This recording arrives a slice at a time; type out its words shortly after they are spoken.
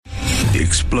the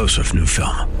explosive new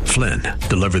film, Flynn,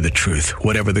 Deliver the Truth,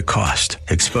 Whatever the Cost,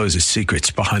 exposes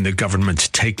secrets behind the government's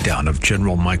takedown of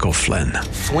General Michael Flynn.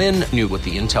 Flynn knew what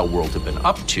the intel world had been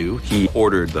up to. He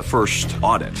ordered the first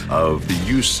audit of the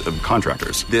use of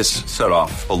contractors. This set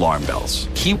off alarm bells.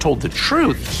 He told the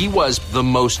truth. He was the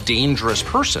most dangerous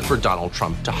person for Donald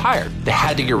Trump to hire. They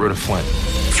had to get rid of Flynn.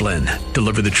 Flynn,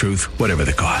 Deliver the Truth, Whatever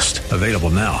the Cost. Available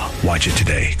now. Watch it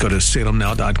today. Go to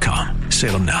salemnow.com.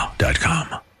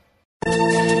 salemnow.com.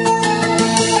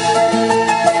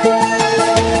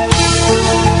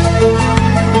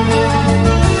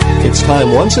 It's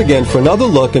time once again for another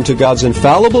look into God's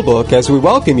infallible book as we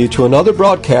welcome you to another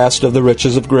broadcast of the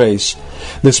Riches of Grace.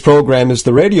 This program is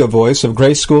the radio voice of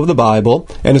Grace School of the Bible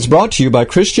and is brought to you by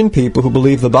Christian people who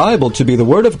believe the Bible to be the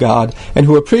Word of God and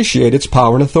who appreciate its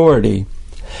power and authority.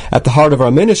 At the heart of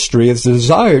our ministry is the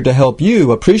desire to help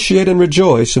you appreciate and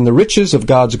rejoice in the riches of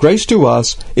God's grace to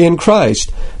us in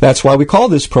Christ. That's why we call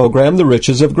this program the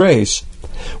Riches of Grace.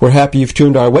 We're happy you've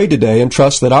tuned our way today and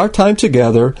trust that our time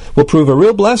together will prove a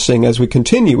real blessing as we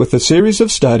continue with the series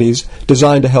of studies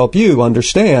designed to help you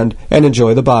understand and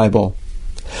enjoy the Bible.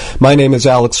 My name is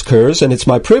Alex Kurz, and it's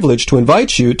my privilege to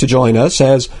invite you to join us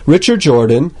as Richard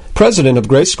Jordan, President of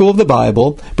Grace School of the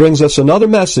Bible, brings us another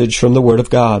message from the Word of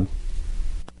God.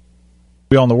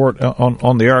 Be on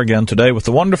the air again today with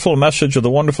the wonderful message of the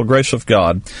wonderful grace of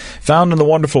God found in the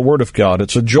wonderful Word of God.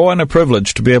 It's a joy and a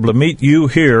privilege to be able to meet you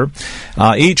here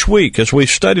each week as we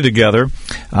study together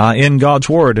in God's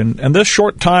Word. And this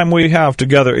short time we have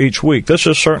together each week, this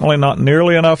is certainly not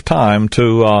nearly enough time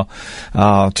to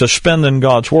spend in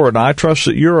God's Word. I trust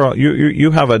that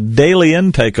you have a daily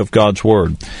intake of God's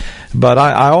Word. But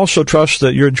I also trust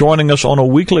that you're joining us on a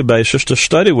weekly basis to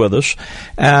study with us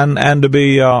and to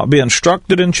be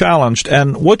instructed and challenged.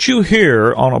 And what you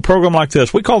hear on a program like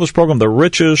this, we call this program the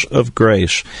Riches of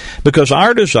Grace, because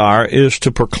our desire is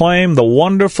to proclaim the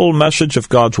wonderful message of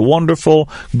God's wonderful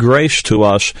grace to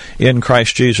us in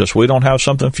Christ Jesus. We don't have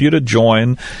something for you to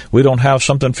join. We don't have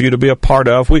something for you to be a part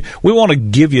of. We want to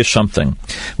give you something.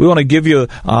 We want to give you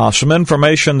some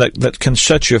information that can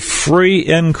set you free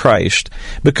in Christ,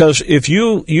 because if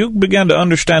you begin to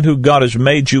understand who God has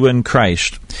made you in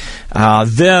Christ,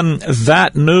 then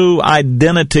that new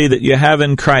identity that you have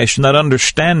in Christ and that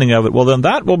understanding of it, well, then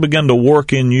that will begin to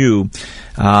work in you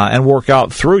and work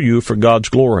out through you for God's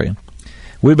glory.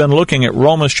 We've been looking at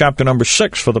Romans chapter number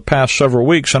 6 for the past several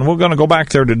weeks, and we're going to go back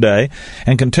there today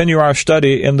and continue our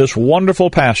study in this wonderful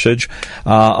passage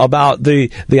about the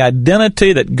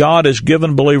identity that God has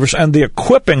given believers and the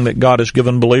equipping that God has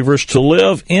given believers to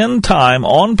live in time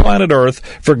on planet Earth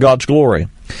for God's glory.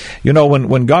 You know,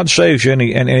 when God saves you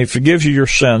and He forgives you your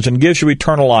sins and gives you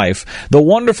eternal life, the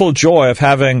wonderful joy of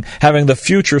having the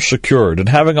future secured and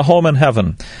having a home in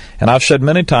heaven. And I've said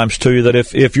many times to you that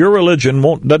if your religion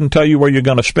doesn't tell you where you're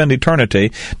going to spend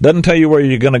eternity, doesn't tell you where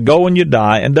you're going to go when you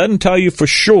die, and doesn't tell you for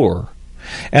sure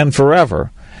and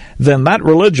forever, then that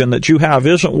religion that you have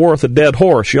isn't worth a dead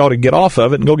horse. You ought to get off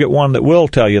of it and go get one that will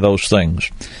tell you those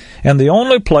things. And the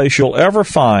only place you'll ever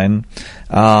find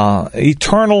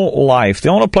eternal life, the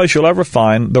only place you'll ever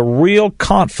find the real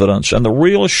confidence and the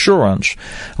real assurance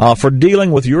for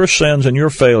dealing with your sins and your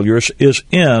failures is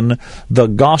in the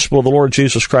gospel of the Lord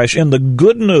Jesus Christ, in the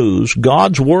good news,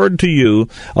 God's word to you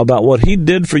about what He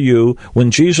did for you when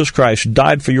Jesus Christ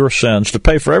died for your sins, to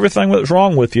pay for everything that was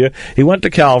wrong with you. He went to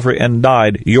Calvary and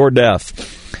died your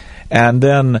death, and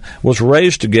then was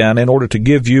raised again in order to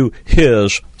give you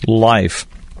His life.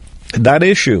 That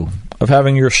issue of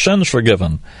having your sins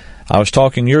forgiven. I was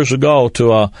talking years ago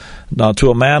to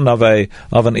a man of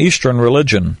an Eastern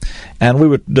religion, and we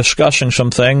were discussing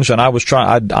some things, and I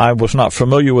was not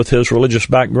familiar with his religious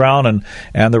background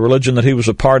and the religion that he was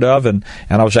a part of, and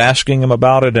I was asking him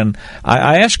about it, and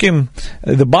I asked him,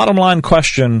 the bottom line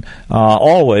question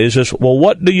always is, well,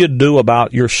 what do you do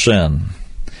about your sin?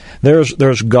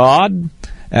 There's God,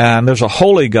 and there's a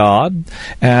holy God,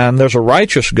 and there's a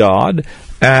righteous God,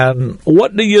 and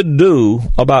what do you do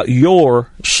about your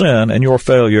sin and your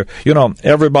failure? You know,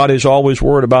 everybody's always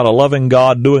worried about a loving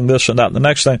God doing this and that and the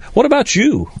next thing. What about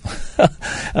you?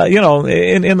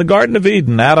 In the Garden of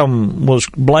Eden, Adam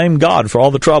blamed God for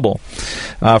all the trouble.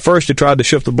 First, he tried to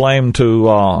shift the blame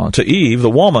to Eve, the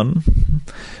woman,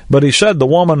 but he said, "The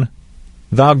woman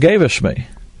thou gavest me."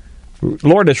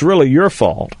 Lord, it's really your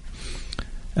fault.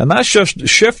 And that's just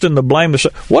shifting the blame to say,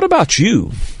 what about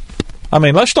you? I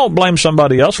mean, let's don't blame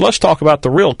somebody else. Let's talk about the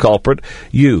real culprit,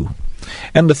 you,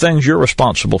 and the things you're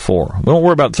responsible for. We don't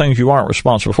worry about things you aren't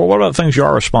responsible for. What about things you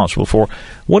are responsible for?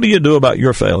 What do you do about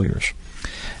your failures?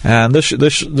 And this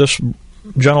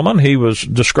gentleman. He was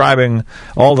describing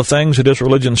all the things that his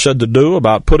religion said to do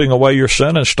about putting away your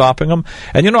sin and stopping them.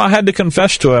 And, I had to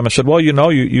confess to him. I said, well,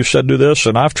 you said do this,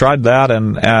 and I've tried that,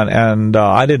 and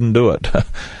I didn't do it.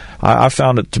 I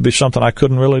found it to be something I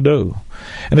couldn't really do.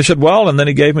 And he said, well, and then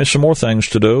he gave me some more things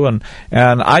to do, and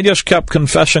I just kept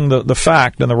confessing the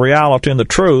fact and the reality and the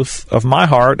truth of my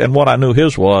heart and what I knew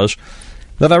his was,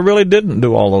 that I really didn't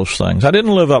do all those things. I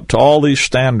didn't live up to all these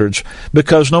standards,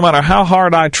 because no matter how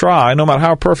hard I try, no matter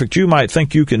how perfect you might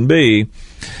think you can be,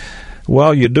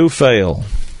 well, you do fail.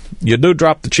 You do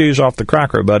drop the cheese off the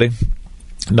cracker, buddy,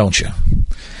 don't you?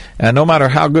 And no matter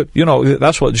how good,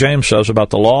 that's what James says about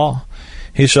the law.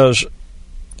 He says,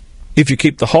 if you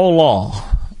keep the whole law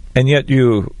and yet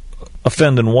you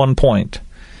offend in one point,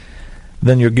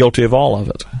 then you're guilty of all of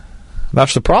it.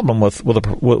 That's the problem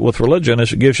with religion,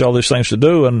 is it gives you all these things to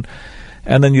do, and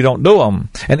then you don't do them.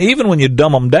 And even when you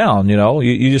dumb them down,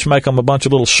 you just make them a bunch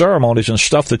of little ceremonies and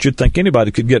stuff that you'd think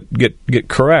anybody could get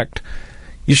correct.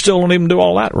 You still don't even do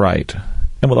all that right,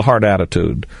 and with a hard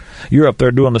attitude. You're up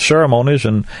there doing the ceremonies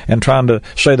and trying to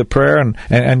say the prayer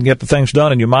and get the things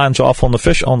done, and your mind's off on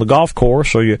the golf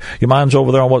course, or your mind's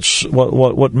over there on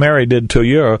what Mary did to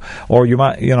you, or you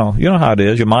might you know how it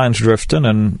is. Your mind's drifting,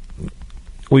 and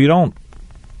you don't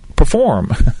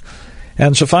perform.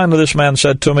 And so finally this man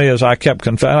said to me, as I kept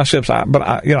confessing, I said,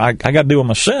 I got to deal with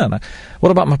my sin.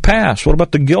 What about my past? What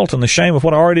about the guilt and the shame of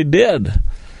what I already did?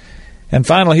 And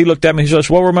finally he looked at me, he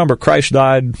says, well, remember, Christ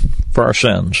died for our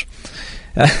sins.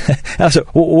 And I said,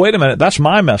 well, wait a minute, that's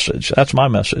my message.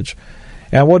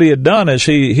 And what he had done is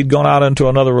he'd gone out into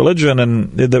another religion,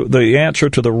 and the answer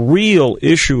to the real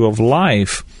issue of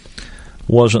life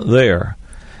wasn't there.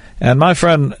 And my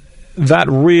friend, that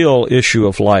real issue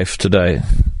of life today,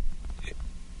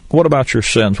 what about your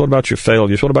sins? What about your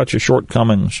failures? What about your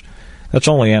shortcomings? That's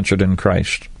only answered in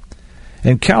Christ.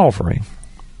 And Calvary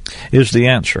is the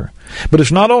answer. But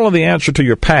it's not only the answer to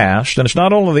your past, and it's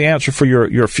not only the answer for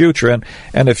your future,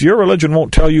 and if your religion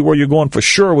won't tell you where you're going for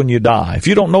sure when you die, if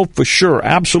you don't know for sure,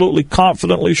 absolutely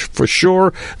confidently for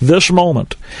sure this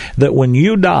moment, that when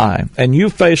you die and you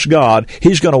face God,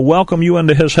 He's going to welcome you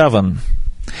into His heaven,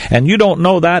 and you don't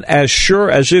know that as sure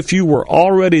as if you were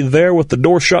already there with the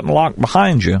door shut and locked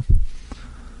behind you,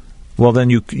 well, then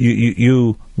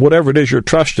you whatever it is you're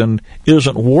trusting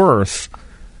isn't worth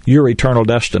your eternal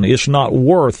destiny. It's not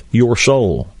worth your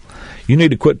soul. You need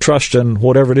to quit trusting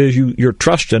whatever it is you're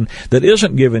trusting that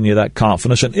isn't giving you that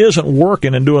confidence and isn't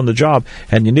working and doing the job,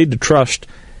 and you need to trust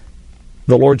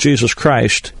the Lord Jesus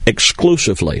Christ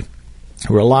exclusively.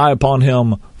 Rely upon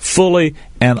Him fully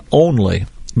and only,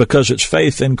 because it's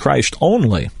faith in Christ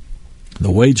only.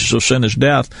 The wages of sin is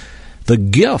death. The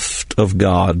gift of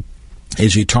God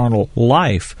is eternal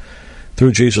life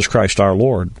through Jesus Christ our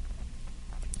Lord.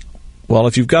 Well,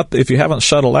 if you haven't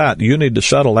settled that, you need to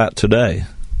settle that today.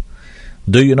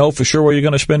 Do you know for sure where you're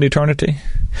going to spend eternity?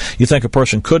 You think a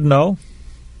person could know?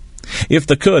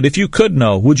 If you could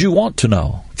know, would you want to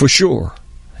know for sure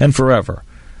and forever?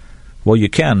 Well, you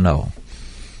can know.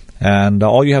 And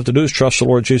all you have to do is trust the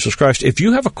Lord Jesus Christ. If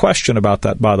you have a question about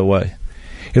that, by the way,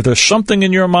 if there's something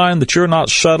in your mind that you're not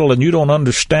settled and you don't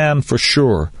understand for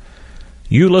sure,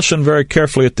 you listen very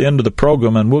carefully at the end of the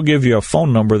program, and we'll give you a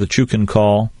phone number that you can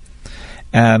call,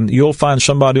 and you'll find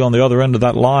somebody on the other end of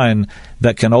that line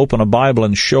that can open a Bible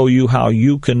and show you how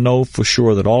you can know for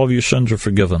sure that all of your sins are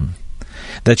forgiven,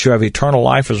 that you have eternal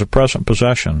life as a present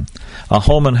possession, a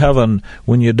home in heaven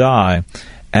when you die,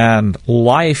 and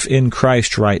life in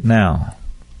Christ right now.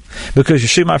 Because you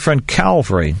see, my friend,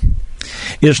 Calvary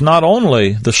is not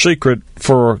only the secret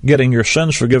for getting your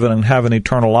sins forgiven and having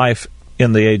eternal life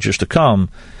in the ages to come,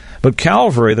 but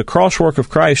Calvary, the cross work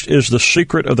of Christ, is the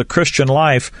secret of the Christian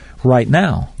life right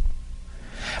now.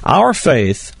 Our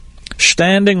faith,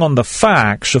 standing on the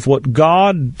facts of what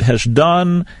God has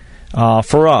done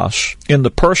for us in the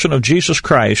person of Jesus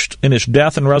Christ in His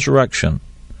death and resurrection,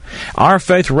 our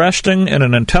faith resting in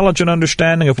an intelligent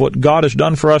understanding of what God has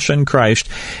done for us in Christ,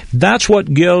 that's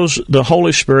what gives the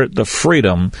Holy Spirit the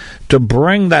freedom to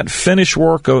bring that finished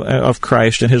work of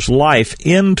Christ and His life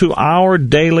into our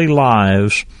daily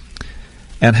lives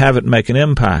and have it make an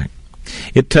impact.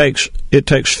 It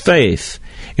takes faith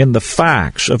in the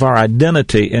facts of our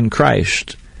identity in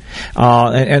Christ.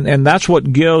 And that's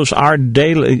what gives our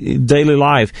daily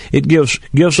life. It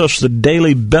gives us the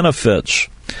daily benefits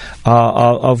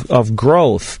of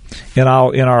growth in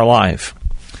our life.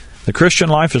 The Christian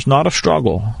life is not a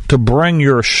struggle to bring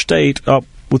your state up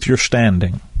with your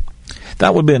standing.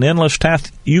 That would be an endless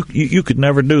task. You could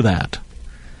never do that.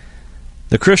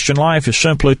 The Christian life is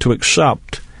simply to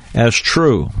accept as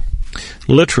true,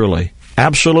 literally,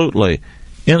 absolutely,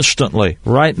 instantly,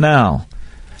 right now,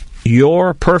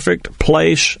 your perfect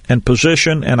place and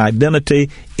position and identity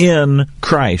in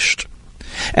Christ.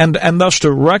 And thus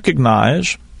to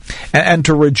recognize and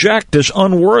to reject as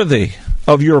unworthy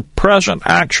of your present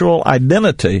actual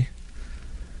identity,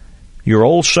 your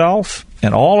old self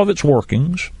and all of its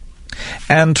workings,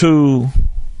 and to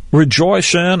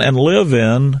rejoice in and live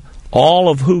in all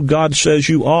of who God says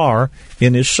you are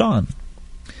in His Son.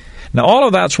 Now, all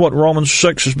of that's what Romans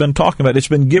 6 has been talking about. It's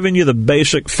been giving you the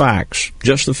basic facts,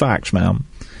 just the facts, ma'am.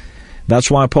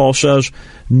 That's why Paul says,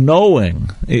 knowing.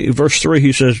 Verse 3,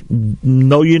 he says,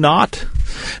 know ye not?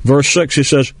 Verse 6, he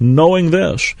says, knowing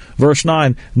this. Verse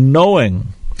 9,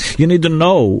 knowing. You need to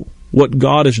know what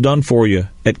God has done for you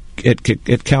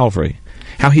at Calvary.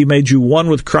 How He made you one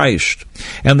with Christ,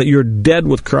 and that you're dead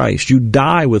with Christ. You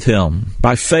die with Him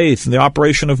by faith in the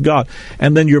operation of God,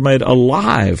 and then you're made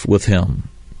alive with Him.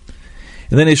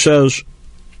 And then he says,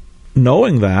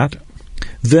 knowing that,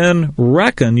 then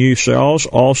reckon yourselves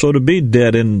also to be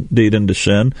dead indeed unto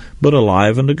sin, but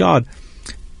alive unto God.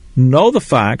 Know the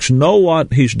facts, know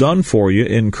what He's done for you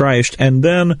in Christ, and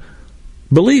then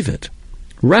believe it.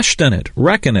 Rest in it.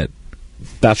 Reckon it.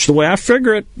 That's the way I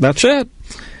figure it. That's it.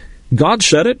 God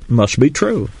said it, must be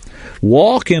true.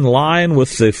 Walk in line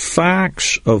with the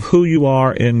facts of who you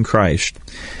are in Christ.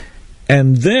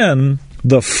 And then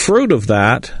the fruit of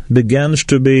that begins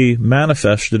to be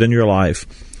manifested in your life.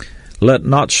 Let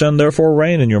not sin therefore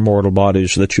reign in your mortal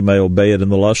bodies, that you may obey it in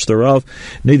the lust thereof.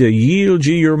 Neither yield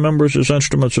ye your members as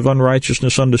instruments of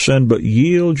unrighteousness unto sin, but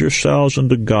yield yourselves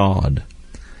unto God,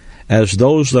 as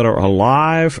those that are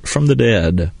alive from the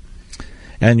dead,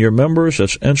 and your members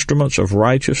as instruments of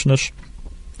righteousness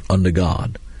unto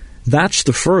God. That's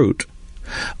the fruit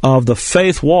of the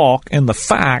faith walk in the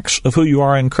facts of who you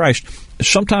are in Christ.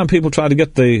 Sometimes people try to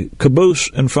get the caboose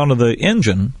in front of the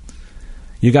engine.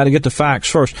 You got to get the facts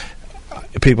first.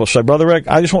 People say, Brother Rick,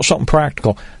 I just want something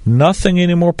practical. Nothing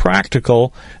any more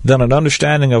practical than an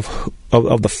understanding of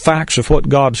the facts of what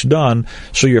God's done,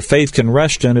 so your faith can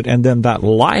rest in it, and then that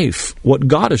life, what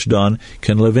God has done,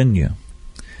 can live in you.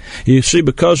 You see,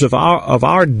 because of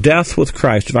our death with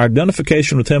Christ, of our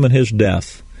identification with Him and His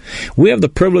death, we have the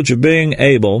privilege of being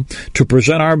able to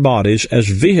present our bodies as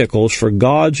vehicles for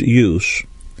God's use.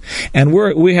 And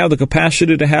we have the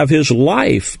capacity to have His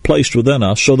life placed within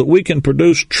us so that we can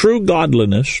produce true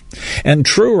godliness and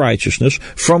true righteousness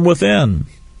from within,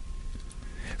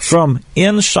 from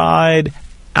inside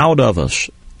out of us.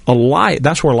 A life,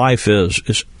 that's where life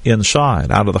is inside,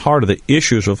 out of the heart of the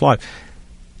issues of life.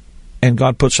 And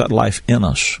God puts that life in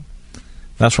us.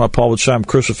 That's why Paul would say, I'm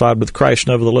crucified with Christ,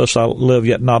 nevertheless I live,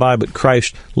 yet not I, but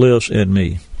Christ lives in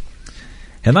me.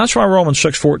 And that's why Romans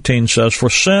 6:14 says, for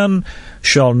sin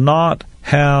shall not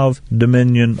have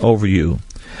dominion over you.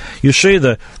 You see,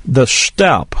 the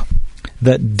step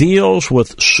that deals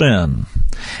with sin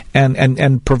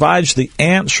and provides the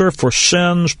answer for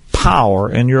sin's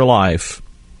power in your life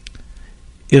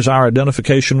is our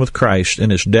identification with Christ in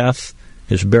His death,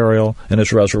 His burial, and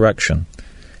His resurrection.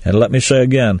 And let me say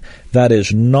again, that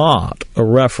is not a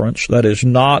reference, that is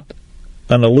not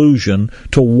an allusion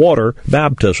to water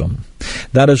baptism.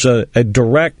 That is a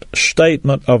direct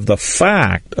statement of the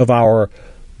fact of our,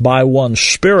 by one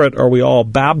Spirit are we all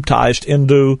baptized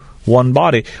into one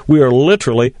body. We are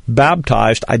literally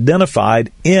baptized,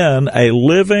 identified in a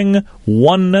living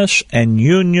oneness and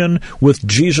union with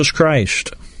Jesus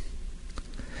Christ.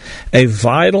 A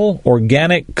vital,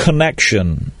 organic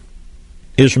connection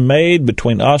is made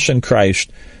between us and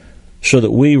Christ so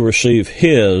that we receive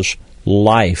His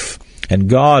life. And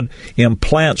God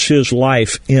implants His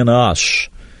life in us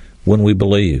when we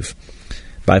believe,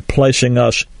 by placing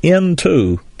us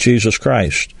into Jesus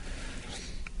Christ.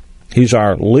 He's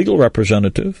our legal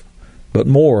representative, but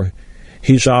more,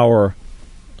 He's our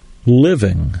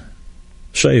living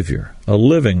Savior, a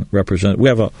living representative. We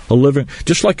have a living,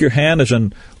 just like your hand is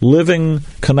in living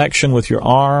connection with your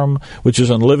arm, which is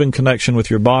in living connection with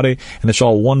your body, and it's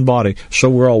all one body, so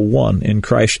we're all one in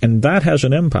Christ, and that has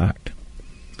an impact.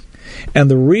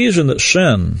 And the reason that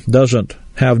sin doesn't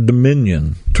have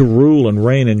dominion to rule and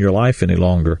reign in your life any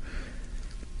longer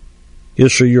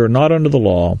is so you're not under the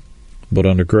law, but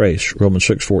under grace, Romans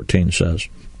 6:14 says.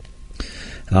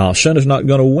 Sin is not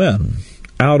going to win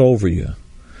out over you.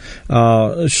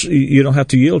 You don't have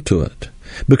to yield to it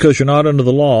because you're not under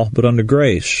the law, but under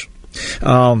grace.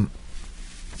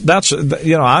 That's,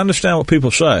 I understand what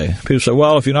people say. People say,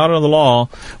 well, if you're not under the law,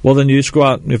 well, then you just go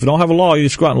out, if you don't have a law, you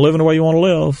just go out and live in the way you want to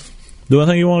live. Do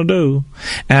anything you want to do.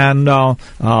 And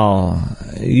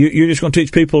you're just going to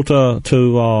teach people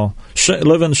to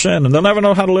live in sin, and they'll never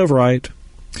know how to live right.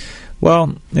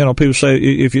 Well, people say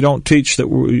if you don't teach that,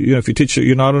 if you teach that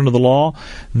you're not under the law,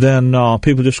 then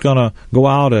people are just going to go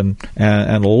out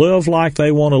and live like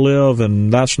they want to live,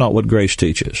 and that's not what grace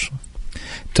teaches.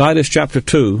 Titus chapter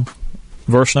 2,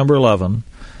 verse number 11,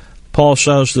 Paul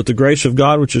says that the grace of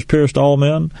God which has pierced all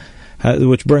men,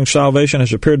 which brings salvation,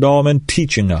 has appeared to all men,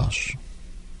 teaching us.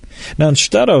 Now,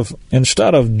 instead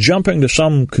of jumping to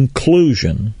some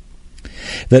conclusion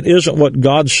that isn't what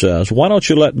God says, why don't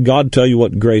you let God tell you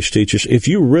what grace teaches if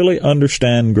you really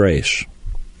understand grace?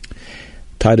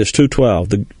 Titus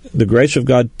 2:12, the grace of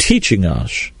God teaching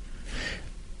us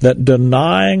that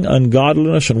denying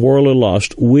ungodliness and worldly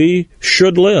lust, we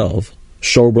should live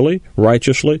soberly,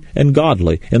 righteously, and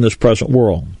godly in this present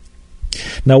world.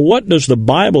 Now, what does the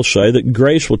Bible say that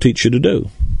grace will teach you to do?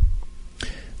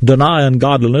 Deny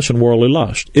ungodliness and worldly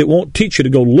lust. It won't teach you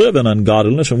to go live in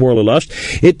ungodliness and worldly lust.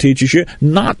 It teaches you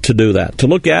not to do that, to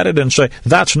look at it and say,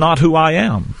 that's not who I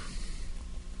am.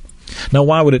 Now,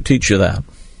 why would it teach you that?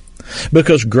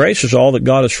 Because grace is all that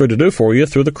God is free to do for you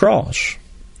through the cross.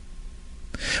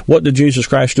 What did Jesus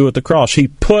Christ do at the cross? He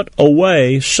put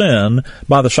away sin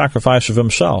by the sacrifice of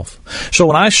himself. So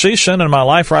when I see sin in my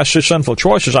life or I see sinful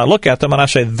choices, I look at them and I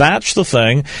say, that's the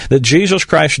thing that Jesus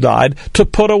Christ died to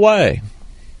put away.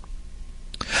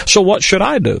 So what should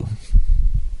I do?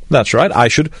 That's right, I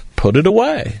should put it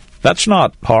away. That's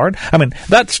not hard. I mean,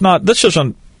 this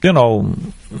isn't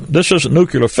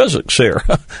nuclear physics here.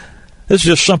 This is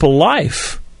just simple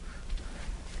life.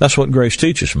 That's what grace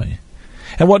teaches me.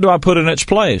 And what do I put in its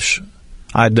place?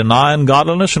 I deny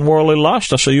ungodliness and worldly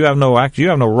lust. I say, you have no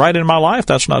right in my life.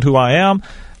 That's not who I am.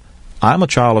 I'm a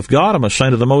child of God. I'm a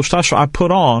saint of the Most High. So I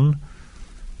put on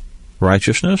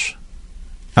righteousness.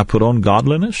 I put on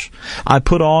godliness. I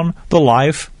put on the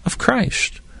life of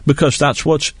Christ, because that's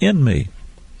what's in me.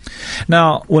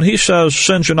 Now, when he says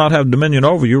sin shall not have dominion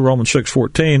over you, Romans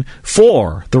 6:14,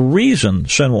 for the reason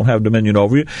sin won't have dominion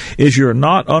over you is you're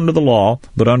not under the law,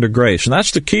 but under grace. And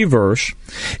that's the key verse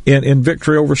in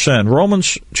victory over sin.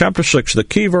 Romans chapter 6, the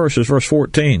key verse is verse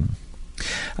 14.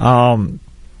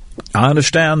 I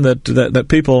understand that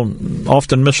people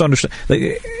often misunderstand.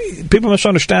 People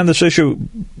misunderstand this issue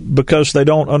because they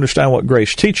don't understand what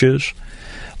grace teaches,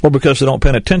 or because they don't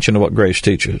pay attention to what grace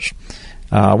teaches.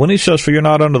 When he says, "For you're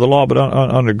not under the law, but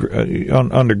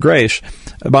under grace,"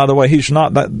 by the way, he's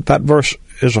not. That verse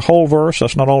is a whole verse.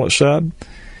 That's not all it said.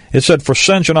 It said, "For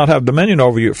sin shall not have dominion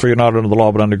over you, for you're not under the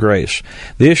law, but under grace."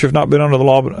 The issue of not being under the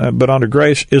law, but under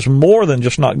grace, is more than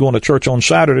just not going to church on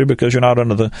Saturday because you're not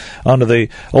under the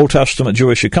Old Testament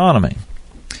Jewish economy.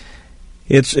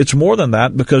 It's more than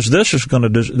that, because this is going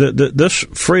to this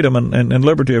freedom and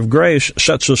liberty of grace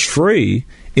sets us free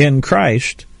in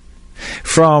Christ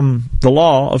from the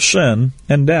law of sin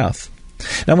and death.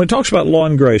 Now, when it talks about law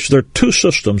and grace, there are two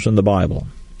systems in the Bible.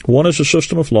 One is a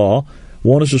system of law.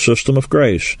 One is a system of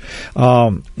grace.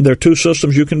 There are two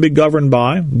systems you can be governed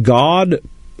by. God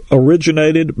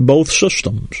originated both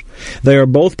systems. They are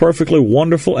both perfectly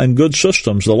wonderful and good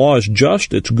systems. The law is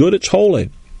just, it's good, it's holy.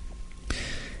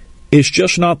 It's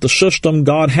just not the system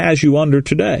God has you under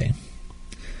today.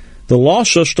 The law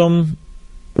system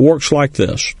works like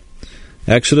this.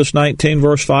 Exodus 19,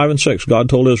 verse 5 and 6, God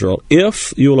told Israel,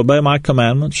 if you will obey my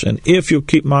commandments, and if you'll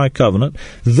keep my covenant,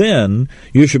 then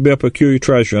you shall be a peculiar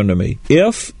treasure unto me.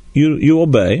 If you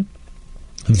obey,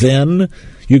 then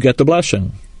you get the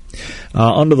blessing.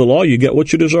 Under the law, you get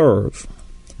what you deserve.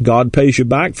 God pays you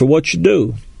back for what you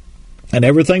do. And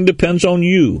everything depends on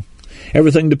you.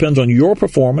 Everything depends on your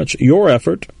performance, your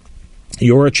effort,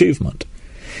 your achievement.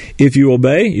 If you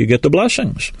obey, you get the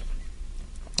blessings.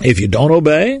 If you don't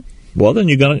obey, well, then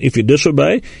if you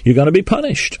disobey, you're going to be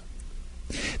punished.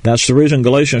 That's the reason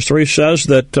Galatians 3 says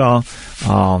that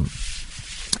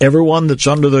everyone that's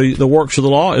under the works of the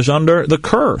law is under the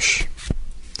curse.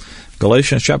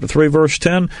 Galatians chapter 3, verse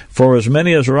 10, for as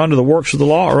many as are under the works of the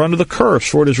law are under the curse.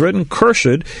 For it is written,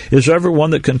 cursed is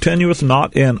everyone that continueth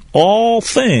not in all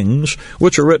things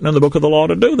which are written in the book of the law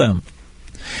to do them.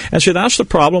 And see, that's the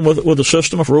problem with the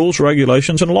system of rules,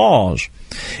 regulations, and laws,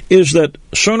 is that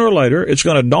sooner or later it's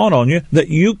going to dawn on you that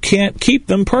you can't keep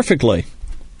them perfectly.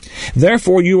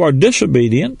 Therefore, you are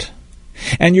disobedient,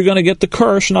 and you're going to get the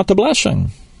curse, not the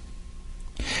blessing.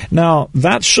 Now,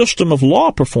 that system of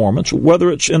law performance, whether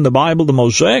it's in the Bible, the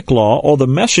Mosaic law, or the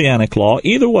Messianic law,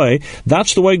 either way,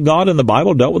 that's the way God in the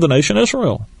Bible dealt with the nation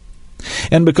Israel.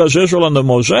 And because Israel under the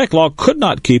Mosaic law could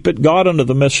not keep it, God under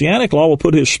the Messianic law will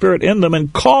put His Spirit in them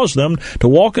and cause them to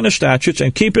walk in His statutes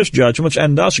and keep His judgments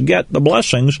and thus get the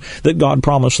blessings that God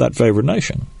promised that favored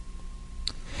nation.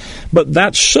 But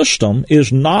that system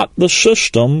is not the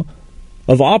system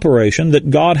of operation that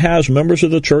God has members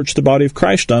of the church, the body of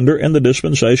Christ, under in the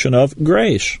dispensation of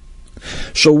grace.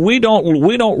 So we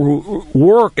don't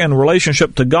work in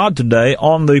relationship to God today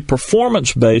on the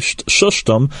performance-based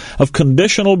system of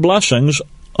conditional blessings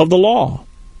of the law.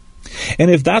 And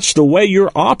if that's the way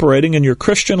you're operating in your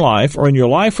Christian life, or in your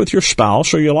life with your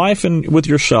spouse, or your life with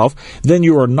yourself, then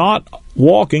you are not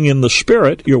walking in the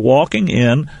Spirit, you're walking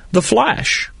in the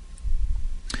flesh.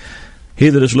 He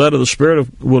that is led of the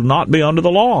Spirit will not be under the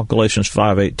law, Galatians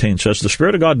 5:18 says. The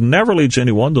Spirit of God never leads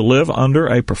anyone to live under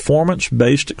a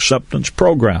performance-based acceptance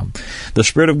program. The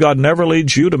Spirit of God never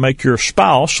leads you to make your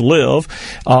spouse live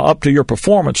up to your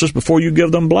performances before you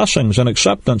give them blessings and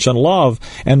acceptance and love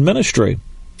and ministry.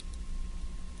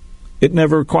 It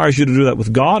never requires you to do that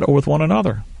with God or with one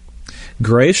another.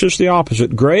 Grace is the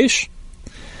opposite. Grace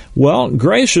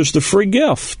is the free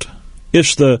gift.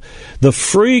 It's the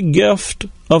free gift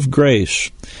of grace.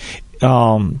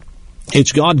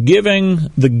 It's God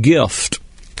giving the gift.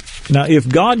 Now, if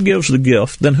God gives the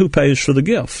gift, then who pays for the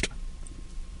gift?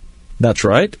 That's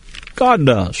right. God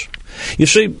does. You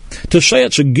see, to say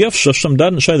it's a gift system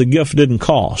doesn't say the gift didn't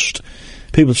cost.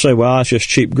 People say, well, it's just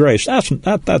cheap grace.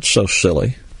 That's so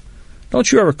silly. Don't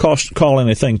you ever call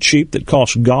anything cheap that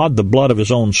costs God the blood of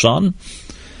His own Son?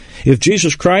 If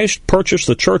Jesus Christ purchased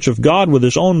the church of God with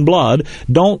His own blood,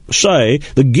 don't say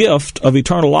the gift of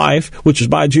eternal life, which is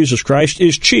by Jesus Christ,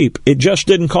 is cheap. It just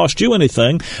didn't cost you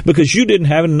anything because you didn't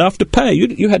have enough to pay.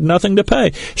 You had nothing to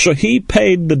pay. So He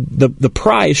paid the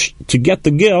price to get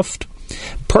the gift,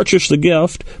 purchase the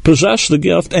gift, possess the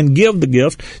gift, and give the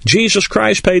gift. Jesus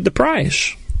Christ paid the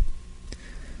price.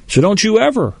 So don't you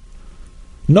ever.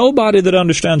 Nobody that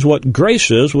understands what grace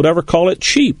is would ever call it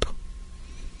cheap,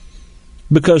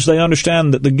 because they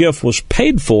understand that the gift was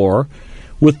paid for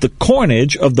with the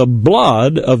coinage of the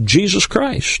blood of Jesus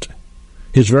Christ,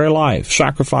 His very life,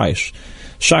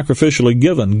 sacrificially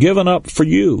given up for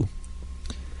you.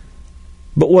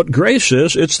 But what grace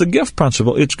is, it's the gift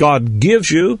principle. It's God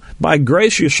gives you, by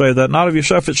grace you say that, not of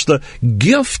yourself. It's the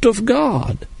gift of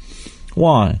God.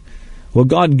 Why? Well,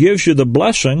 God gives you the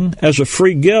blessing as a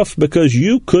free gift because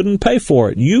you couldn't pay for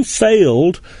it. You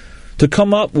failed to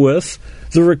come up with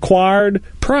the required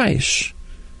price.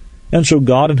 And so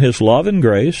God, in His love and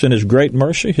grace, and His great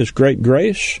mercy, His great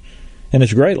grace, and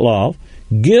His great love,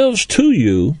 gives to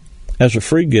you as a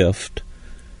free gift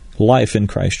life in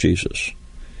Christ Jesus.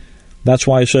 That's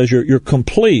why He says you're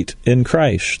complete in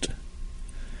Christ.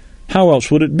 How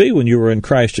else would it be when you were in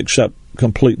Christ except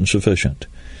complete and sufficient?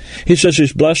 He says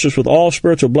He's blessed us with all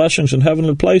spiritual blessings in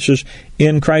heavenly places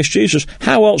in Christ Jesus.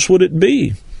 How else would it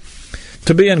be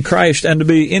to be in Christ and to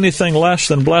be anything less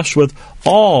than blessed with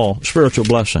all spiritual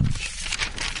blessings?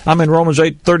 Romans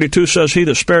 8:32 says, He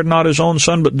that spared not His own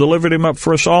Son, but delivered Him up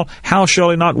for us all, how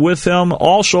shall He not with Him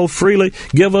also freely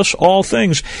give us all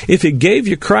things? If He gave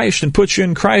you Christ and put you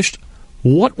in Christ,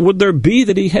 what would there be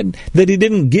that He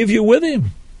didn't give you with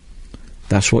Him?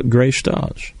 That's what grace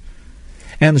does.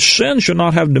 And sin shall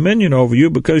not have dominion over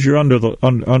you because you're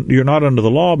you're not under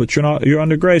the law, but you're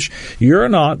under grace. You're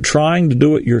not trying to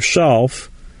do it yourself.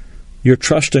 You're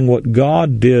trusting what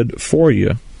God did for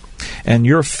you. And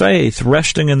your faith,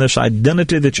 resting in this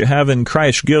identity that you have in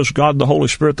Christ, gives God the Holy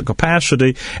Spirit the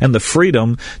capacity and the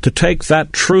freedom to take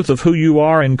that truth of who you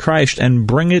are in Christ and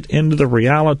bring it into the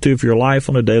reality of your life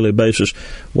on a daily basis.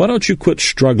 Why don't you quit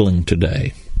struggling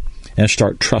today and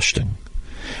start trusting?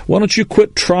 Why don't you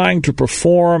quit trying to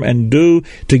perform and do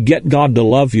to get God to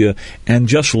love you, and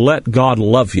just let God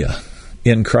love you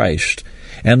in Christ,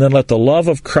 and then let the love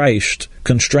of Christ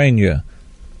constrain you.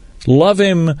 Love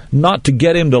Him not to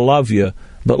get Him to love you,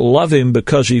 but love Him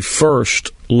because He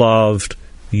first loved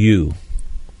you.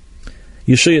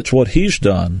 You see, it's what He's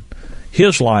done,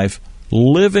 His life,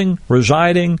 living,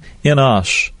 residing in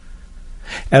us.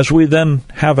 As we then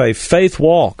have a faith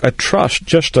walk, a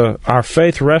trust, our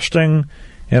faith resting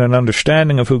in an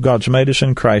understanding of who God's made us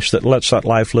in Christ that lets that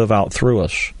life live out through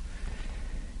us.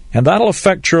 And that'll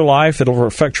affect your life. It'll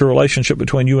affect your relationship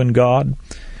between you and God,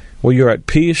 where you're at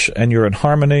peace and you're in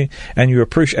harmony and you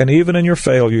appreciate, and even in your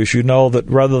failures, you know that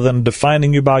rather than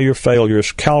defining you by your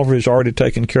failures, Calvary's already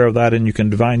taken care of that, and you can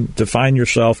define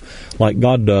yourself like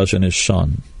God does in His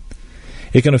Son.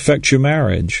 It can affect your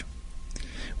marriage,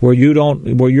 where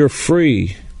you're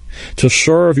free to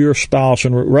serve your spouse,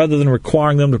 and rather than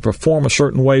requiring them to perform a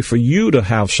certain way for you to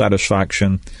have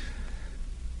satisfaction,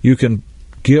 you can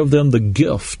give them the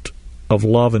gift of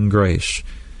love and grace.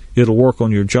 It'll work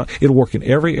on your job. It'll work in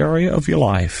every area of your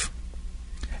life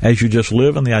as you just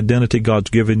live in the identity God's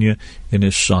given you in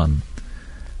His Son.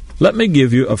 Let me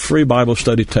give you a free Bible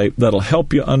study tape that'll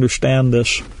help you understand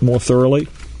this more thoroughly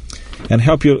and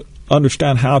help you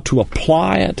understand how to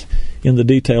apply it in the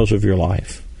details of your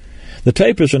life. The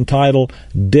tape is entitled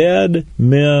Dead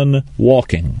Men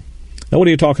Walking. Now, what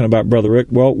are you talking about, Brother Rick?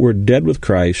 Well, we're dead with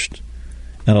Christ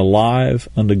and alive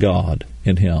unto God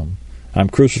in Him. I'm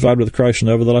crucified with Christ, and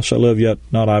nevertheless I live, yet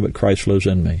not I, but Christ lives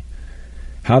in me.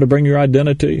 How to bring your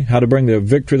identity, how to bring the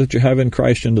victory that you have in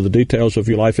Christ into the details of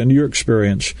your life, into your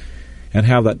experience, and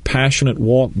have that passionate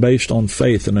walk based on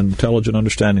faith and an intelligent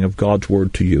understanding of God's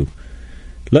Word to you.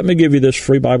 Let me give you this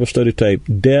free Bible study tape,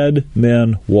 Dead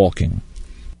Men Walking.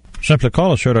 Simply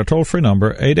call us here at our toll-free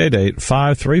number,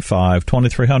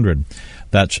 888-535-2300.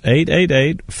 That's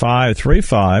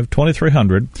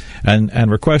 888-535-2300,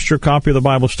 and request your copy of the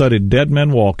Bible study, Dead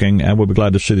Men Walking, and we'll be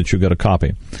glad to see that you get a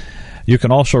copy. You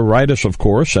can also write us, of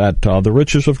course, at The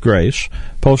Riches of Grace,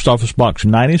 Post Office Box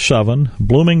 97,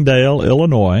 Bloomingdale,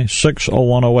 Illinois,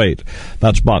 60108.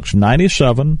 That's Box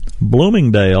 97,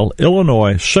 Bloomingdale,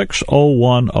 Illinois,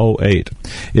 60108.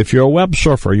 If you're a web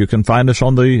surfer, you can find us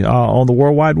on the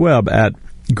World Wide Web at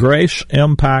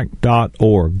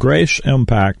graceimpact.org,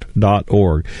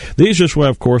 graceimpact.org. The easiest way,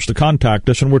 of course, to contact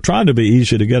us, and we're trying to be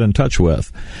easy to get in touch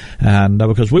with, and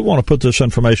because we want to put this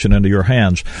information into your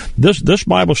hands. This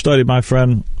Bible study, my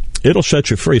friend, it'll set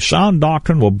you free. Sound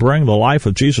doctrine will bring the life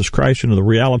of Jesus Christ into the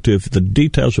reality of the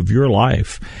details of your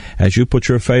life as you put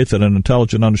your faith in an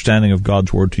intelligent understanding of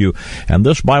God's Word to you. And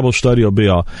this Bible study will be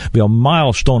a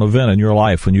milestone event in your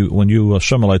life when you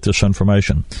assimilate this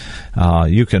information.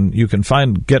 You can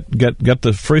get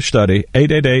the free study.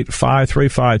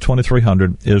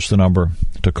 888-535-2300 is the number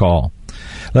to call.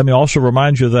 Let me also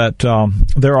remind you that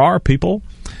there are people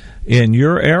in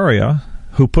your area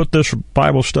who put this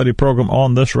Bible study program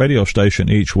on this radio station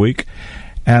each week,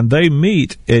 and they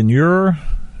meet in your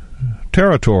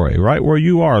territory, right where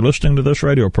you are listening to this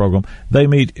radio program. They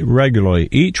meet regularly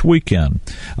each weekend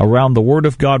around the Word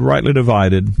of God rightly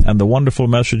divided and the wonderful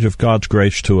message of God's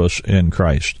grace to us in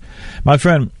Christ. My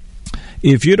friend,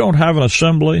 if you don't have an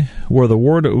assembly where the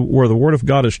Word of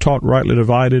God is taught rightly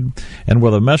divided, and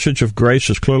where the message of grace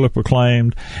is clearly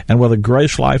proclaimed, and where the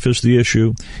grace life is the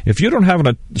issue, if you don't have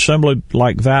an assembly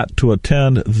like that to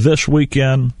attend this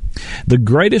weekend, the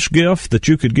greatest gift that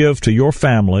you could give to your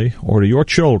family or to your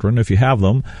children, if you have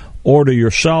them, or to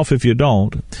yourself if you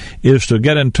don't, is to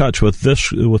get in touch with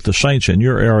the saints in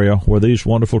your area where these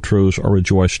wonderful truths are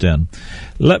rejoiced in.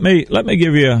 Let me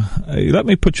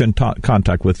put you in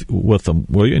contact with them,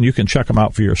 will you? And you can check them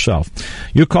out for yourself.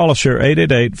 You call us here,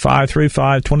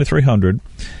 888-535-2300,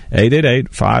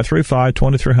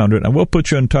 888-535-2300, and we'll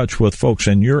put you in touch with folks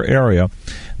in your area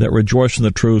that rejoice in the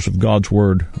truths of God's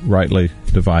Word rightly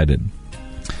divided.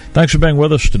 Thanks for being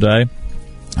with us today.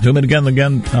 We'll meet again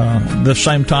this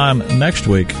same time next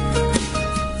week.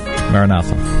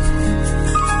 Maranatha.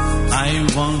 I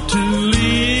want to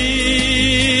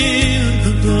live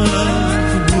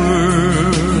above the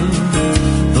world.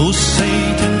 Though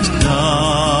Satan's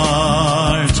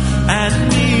darts at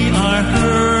me are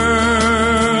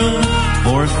hurled,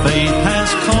 for faith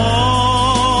has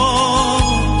called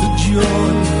the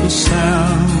joyful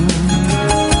sound,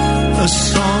 a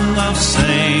song of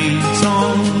saints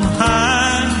on high.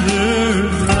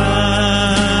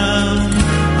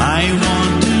 I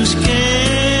want to scale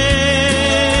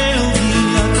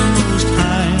the utmost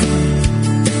height.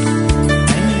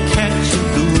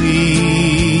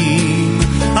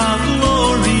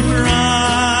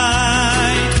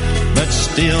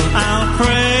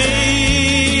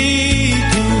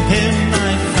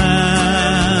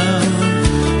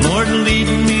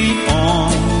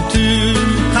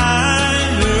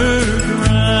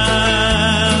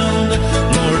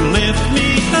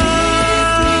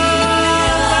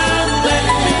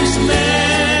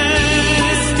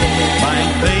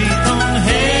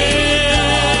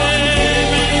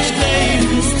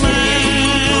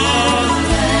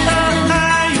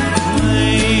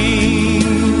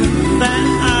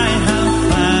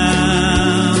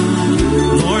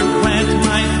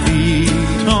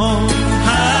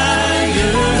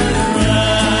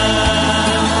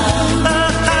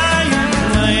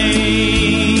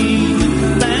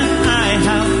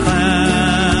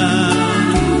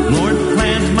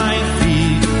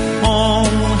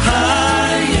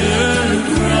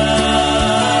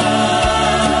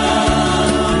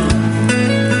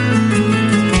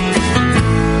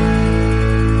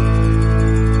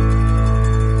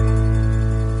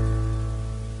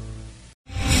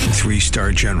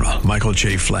 Three-star General Michael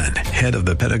J. Flynn, head of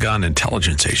the Pentagon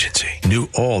Intelligence Agency, knew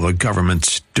all the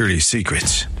government's dirty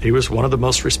secrets. He was one of the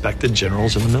most respected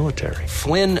generals in the military.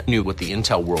 Flynn knew what the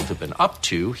intel world had been up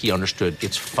to. He understood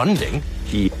its funding.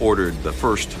 He ordered the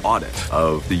first audit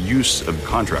of the use of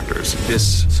contractors.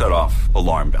 This set off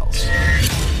alarm bells.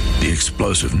 The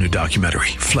explosive new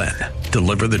documentary, Flynn,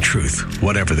 Deliver the Truth,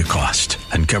 Whatever the Cost,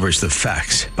 uncovers the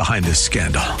facts behind this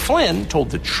scandal. Flynn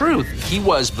told the truth. He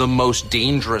was the most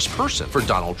dangerous person for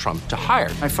Donald Trump to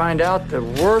hire. I find out the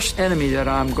worst enemy that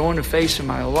I'm going to face in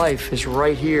my life is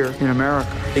right here in America.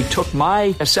 They took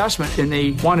my assessment and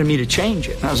they wanted me to change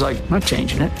it. And I was like, I'm not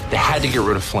changing it. They had to get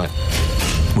rid of Flynn.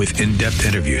 With in-depth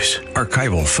interviews,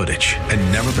 archival footage,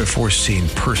 and never-before-seen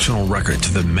personal records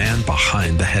of the man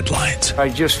behind the headlines. I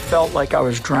just felt like I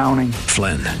was drowning.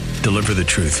 Flynn, Deliver the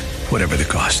Truth, Whatever the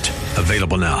Cost.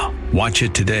 Available now. Watch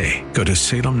it today. Go to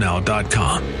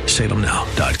salemnow.com.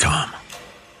 salemnow.com.